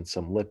sugars and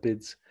some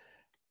lipids.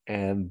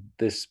 And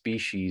this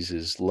species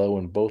is low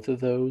in both of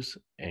those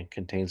and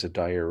contains a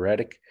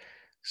diuretic.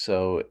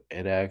 So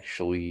it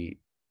actually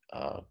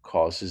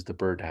causes the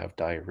bird to have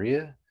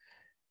diarrhea.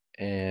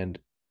 And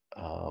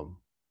um,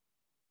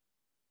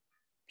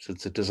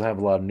 since it doesn't have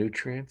a lot of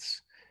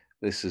nutrients,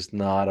 this is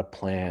not a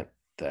plant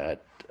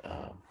that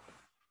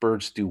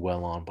birds do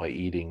well on by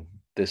eating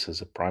this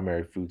as a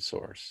primary food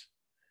source.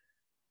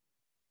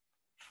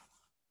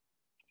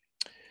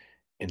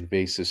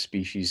 Invasive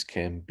species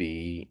can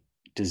be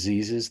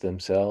diseases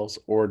themselves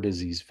or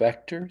disease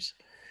vectors.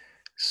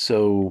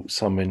 So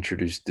some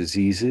introduced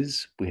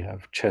diseases. We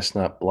have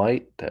chestnut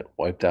blight that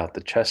wiped out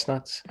the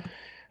chestnuts.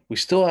 We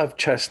still have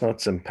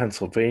chestnuts in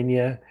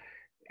Pennsylvania.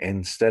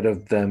 Instead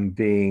of them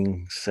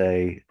being,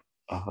 say,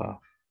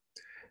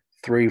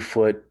 3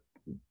 foot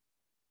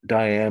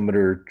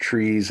diameter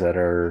trees that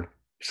are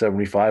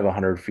 75,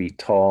 100 feet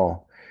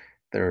tall,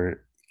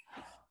 there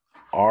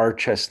are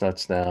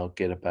chestnuts now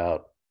get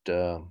about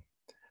 4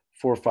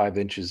 or 5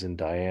 inches in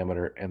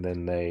diameter, and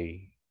then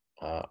they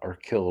are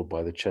killed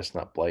by the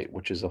chestnut blight,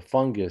 which is a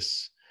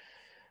fungus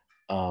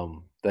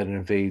that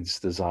invades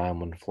the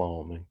xylem and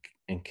phloem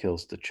and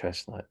kills the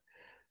chestnut.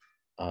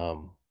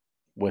 Um,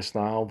 West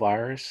Nile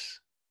virus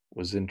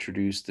was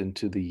introduced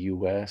into the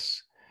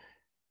U.S.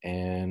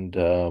 and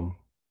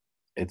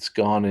it's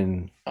gone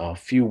in a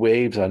few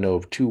waves. I know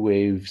of 2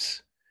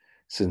 waves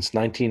since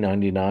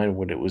 1999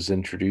 when it was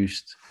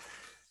introduced,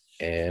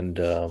 and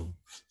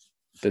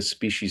this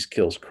species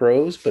kills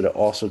crows, but it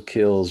also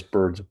kills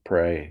birds of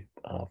prey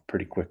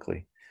pretty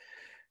quickly.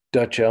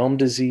 Dutch elm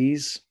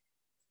disease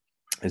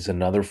is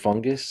another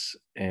fungus,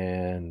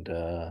 and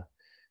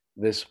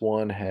This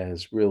one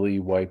has really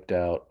wiped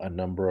out a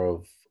number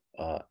of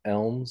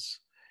elms,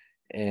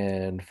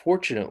 and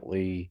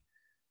fortunately,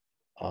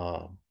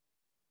 um,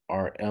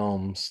 our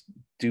elms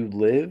do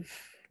live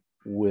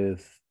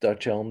with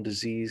Dutch elm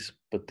disease,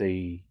 but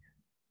they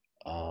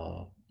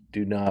uh,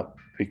 do not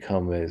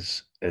become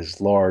as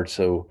large.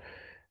 So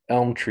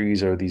elm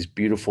trees are these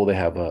beautiful. They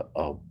have a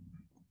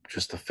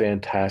just a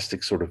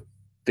fantastic sort of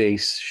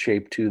face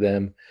shape to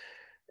them,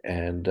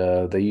 and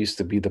they used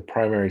to be the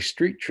primary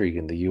street tree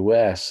in the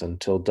U.S.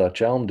 until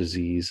Dutch elm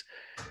disease.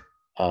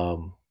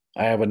 Um,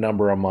 I have a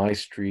number on my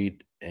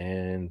street,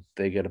 and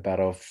they get about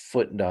a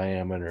foot in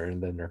diameter,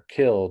 and then they're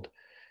killed.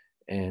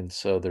 And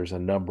so there's a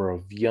number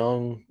of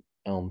young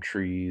elm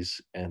trees,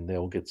 and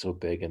they'll get so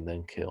big and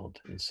then killed,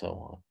 and so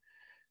on.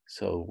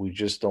 So we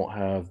just don't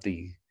have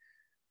the,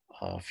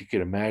 if you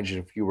could imagine,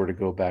 if you were to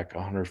go back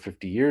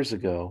 150 years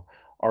ago,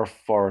 our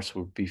forests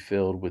would be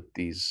filled with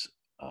these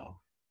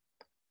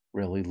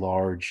really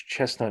large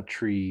chestnut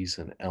trees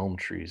and elm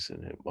trees,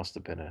 and it must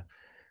have been a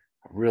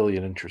really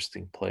an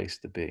interesting place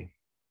to be.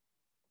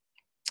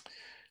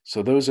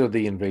 So those are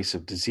the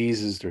invasive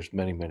diseases. There's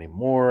many, many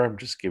more. I'm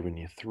just giving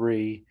you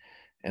three.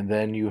 And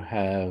then you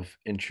have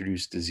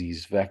introduced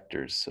disease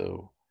vectors.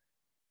 So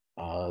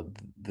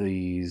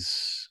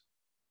these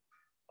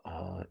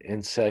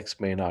insects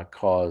may not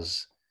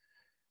cause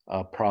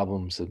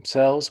problems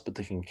themselves, but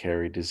they can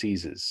carry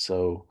diseases.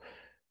 So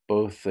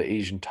both the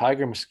Asian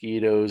tiger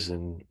mosquitoes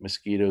and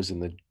mosquitoes in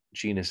the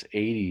genus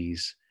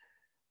Aedes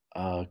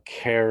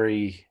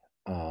carry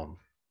um,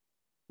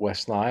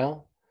 West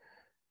Nile,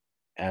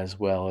 as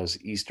well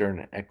as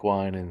Eastern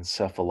equine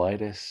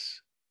encephalitis,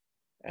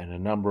 and a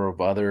number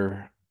of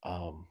other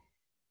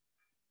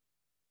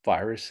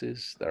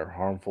viruses that are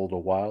harmful to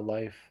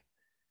wildlife.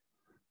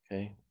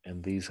 Okay,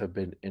 and these have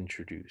been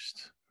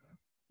introduced.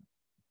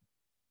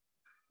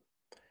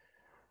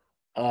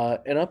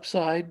 An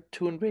upside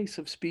to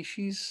invasive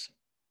species.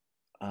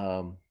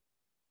 Um,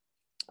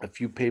 a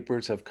few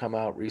papers have come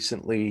out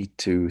recently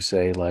to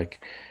say,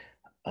 like,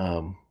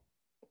 um,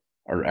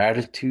 our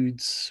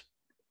attitudes,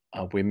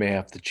 we may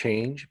have to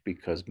change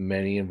because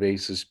many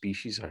invasive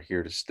species are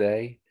here to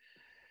stay.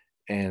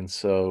 And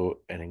so,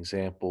 an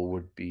example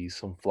would be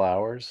some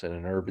flowers in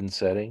an urban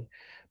setting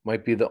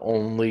might be the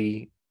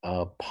only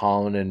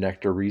pollen and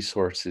nectar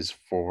resources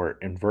for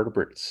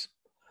invertebrates.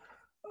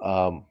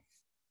 Um,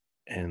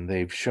 and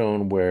they've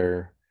shown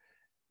where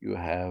you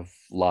have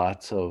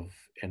lots of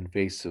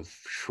invasive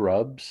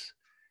shrubs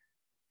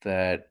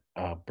that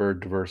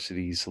bird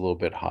diversity is a little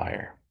bit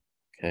higher.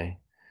 Okay.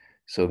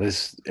 So,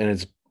 this, and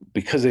it's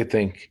because they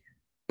think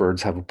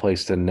birds have a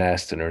place to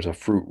nest and there's a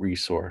fruit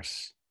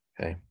resource.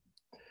 Okay.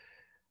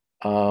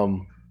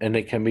 And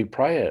they can be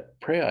prey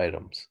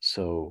items.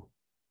 So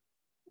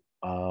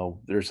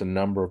there's a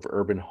number of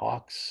urban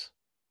hawks,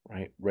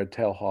 right?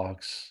 Red-tailed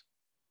hawks,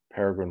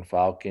 peregrine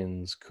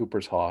falcons,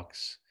 Cooper's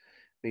hawks.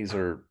 These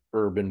are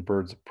urban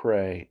birds of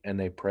prey, and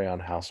they prey on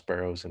house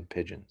sparrows and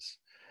pigeons.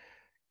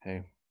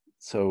 Okay,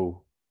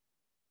 so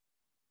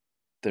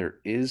there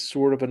is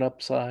sort of an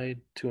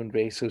upside to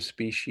invasive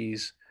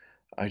species.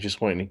 I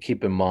just want you to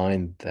keep in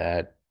mind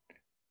that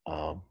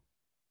um,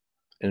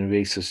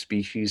 invasive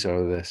species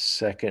are the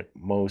second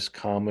most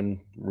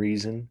common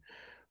reason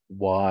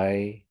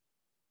why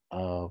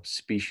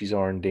species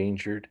are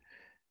endangered,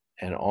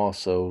 and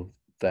also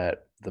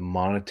that the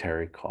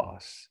monetary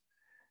costs,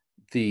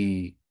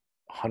 the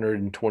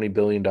 $120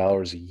 billion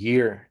a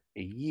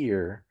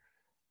year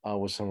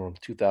was from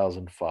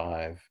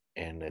 2005,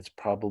 and it's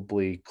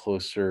probably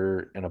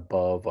closer and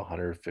above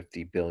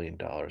 $150 billion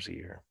a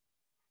year.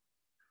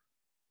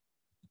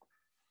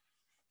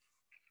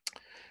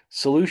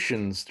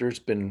 Solutions, there's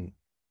been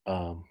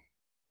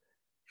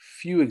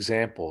few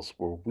examples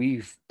where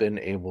we've been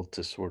able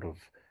to sort of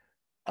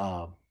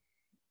um,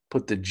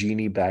 put the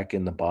genie back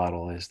in the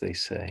bottle, as they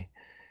say.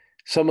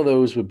 Some of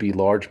those would be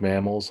large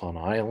mammals on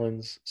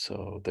islands.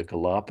 So the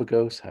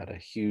Galapagos had a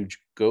huge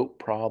goat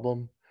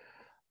problem,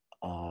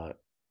 uh,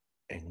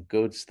 and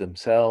goats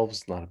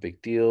themselves, not a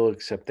big deal,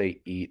 except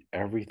they eat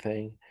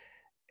everything.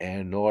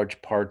 And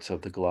large parts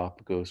of the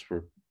Galapagos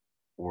were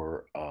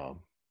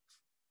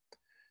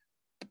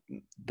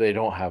they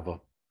don't have a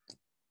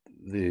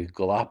the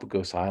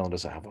Galapagos Island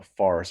doesn't have a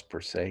forest per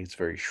se. It's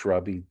very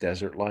shrubby,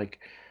 desert-like,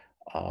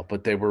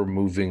 but they were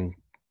moving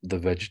the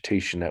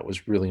vegetation that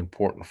was really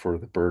important for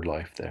the bird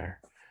life there.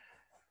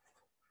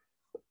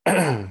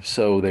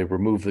 So they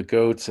removed the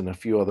goats, and a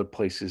few other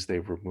places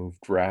they've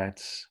removed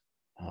rats.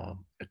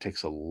 It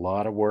takes a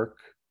lot of work.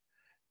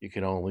 You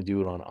can only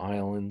do it on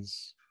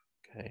islands.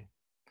 Okay.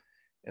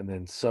 And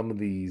then some of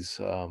these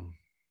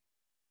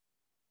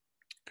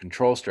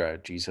control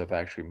strategies have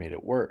actually made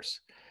it worse.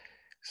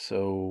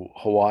 So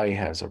Hawaii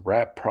has a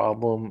rat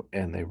problem,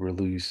 and they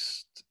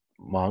released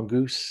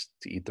mongoose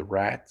to eat the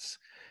rats.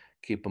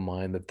 Keep in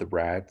mind that the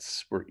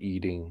rats were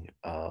eating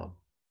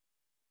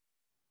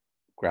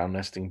ground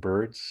nesting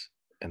birds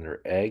and their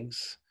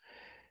eggs.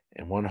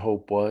 And one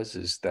hope was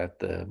is that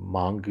the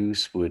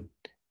mongoose would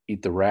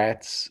eat the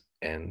rats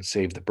and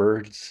save the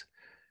birds.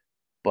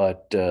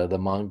 but the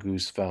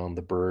mongoose found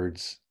the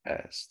birds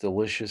as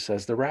delicious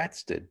as the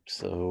rats did.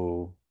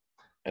 So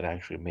it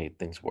actually made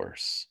things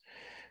worse.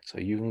 So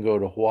you can go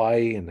to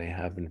Hawaii and they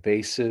have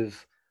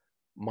invasive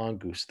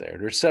mongoose there.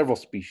 There's several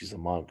species of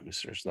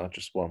mongoose. There's not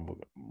just one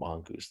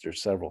mongoose.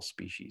 There's several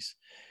species,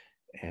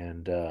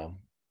 and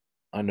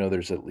I know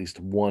there's at least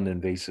one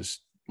invasive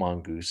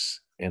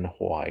mongoose in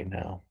Hawaii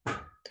now.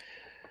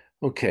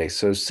 Okay,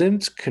 so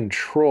since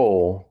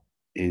control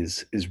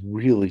is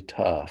really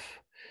tough,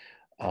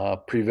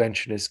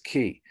 prevention is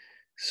key.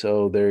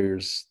 So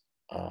there's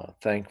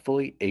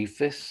thankfully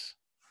APHIS,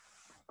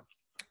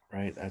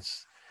 right?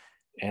 That's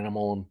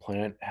Animal and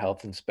Plant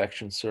Health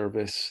Inspection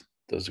Service.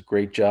 Does a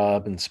great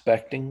job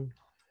inspecting.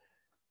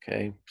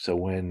 Okay, so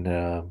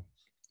when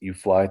you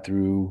fly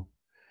through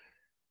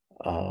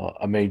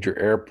a major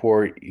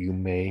airport, you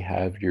may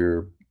have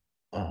your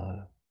uh,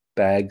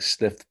 bag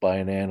sniffed by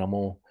an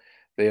animal.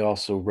 They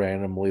also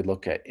randomly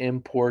look at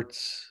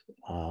imports.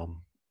 I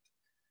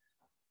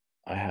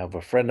have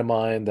a friend of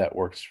mine that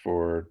works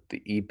for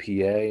the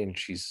EPA, and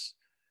she's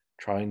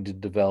trying to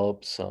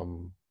develop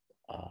some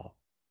uh,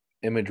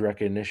 image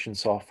recognition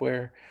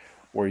software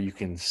where you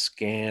can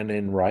scan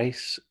in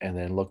rice and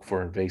then look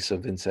for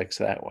invasive insects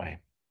that way.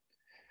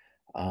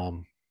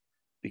 Um,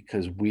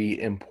 because we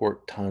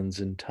import tons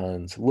and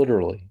tons,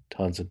 literally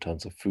tons and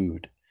tons of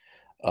food.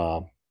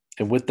 Um,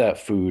 and with that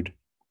food,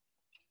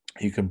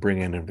 you can bring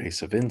in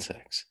invasive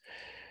insects.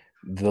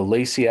 The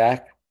Lacey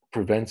Act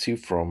prevents you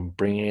from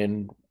bringing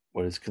in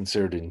what is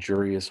considered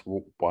injurious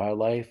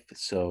wildlife.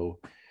 So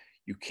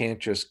you can't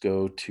just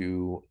go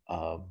to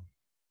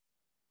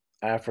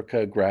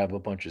Africa, grab a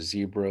bunch of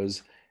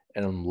zebras,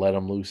 and let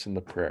them loose in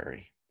the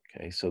prairie.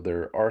 Okay, so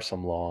there are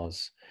some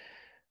laws.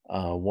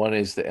 One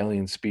is the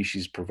Alien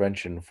Species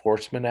Prevention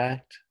Enforcement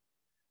Act,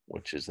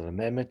 which is an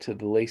amendment to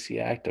the Lacey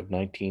Act of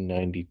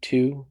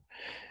 1992.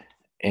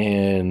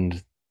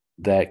 And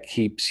that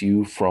keeps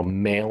you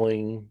from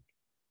mailing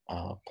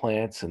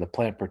plants. And the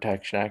Plant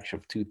Protection Act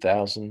of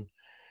 2000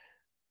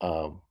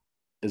 um,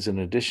 is in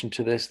addition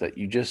to this that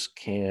you just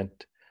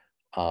can't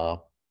uh,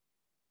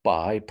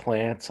 buy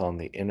plants on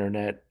the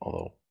internet,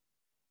 although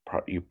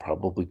you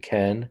probably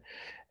can,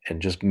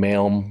 and just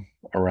mail them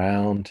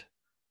around.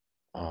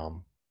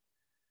 Um,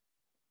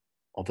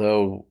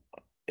 although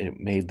it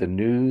made the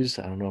news,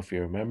 I don't know if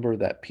you remember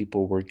that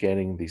people were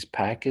getting these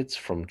packets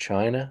from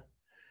China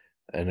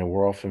and they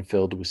were often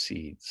filled with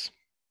seeds.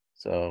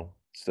 So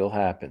it still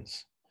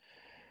happens.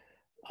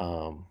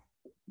 Um,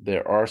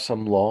 there are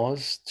some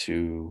laws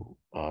to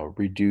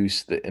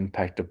reduce the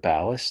impact of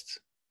ballast.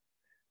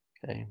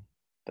 Okay,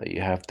 that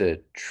you have to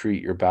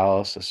treat your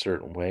ballast a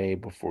certain way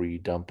before you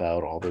dump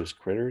out all those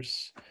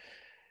critters.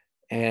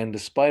 And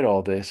despite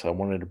all this, I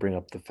wanted to bring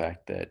up the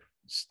fact that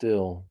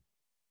still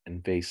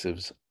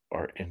invasives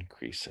are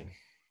increasing.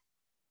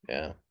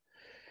 Yeah.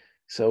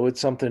 So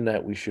it's something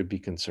that we should be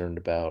concerned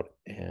about.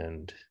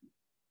 And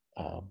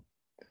um,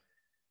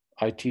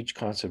 I teach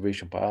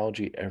conservation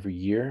biology every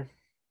year,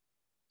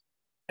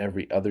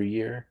 every other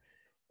year,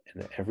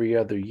 and every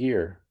other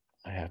year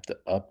I have to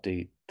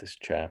update this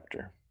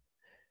chapter.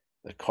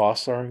 The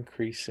costs are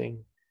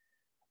increasing.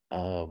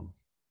 Um,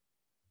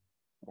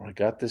 when I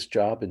got this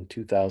job in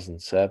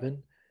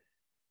 2007,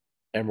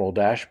 Emerald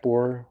Ash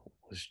Borer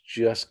was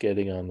just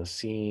getting on the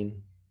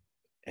scene,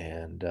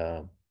 and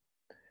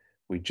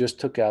we just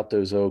took out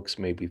those oaks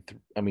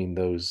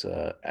those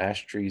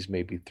ash trees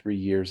maybe 3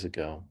 years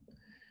ago,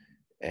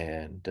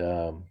 and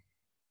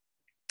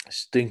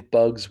stink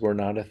bugs were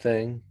not a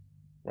thing,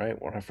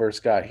 right? When I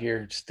first got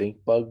here, stink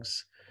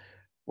bugs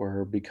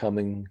were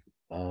becoming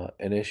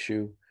an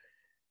issue.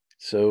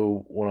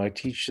 So when I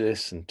teach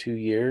this in 2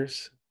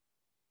 years,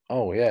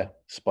 oh yeah,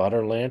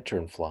 spotter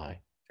lanternfly,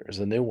 there's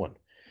a new one.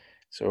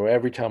 So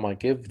every time I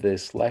give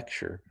this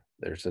lecture,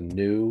 there's a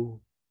new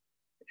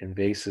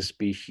invasive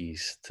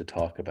species to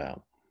talk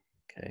about.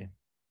 Okay.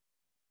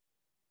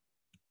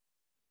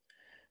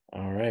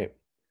 All right.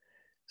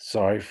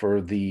 Sorry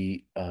for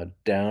the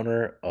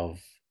downer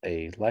of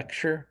a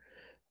lecture,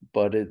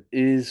 but it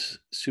is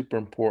super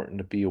important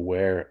to be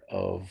aware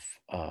of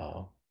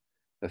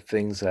the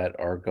things that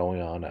are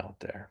going on out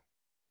there.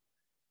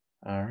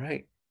 All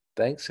right.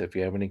 Thanks. If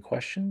you have any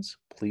questions,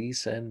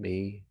 please send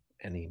me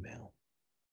an email.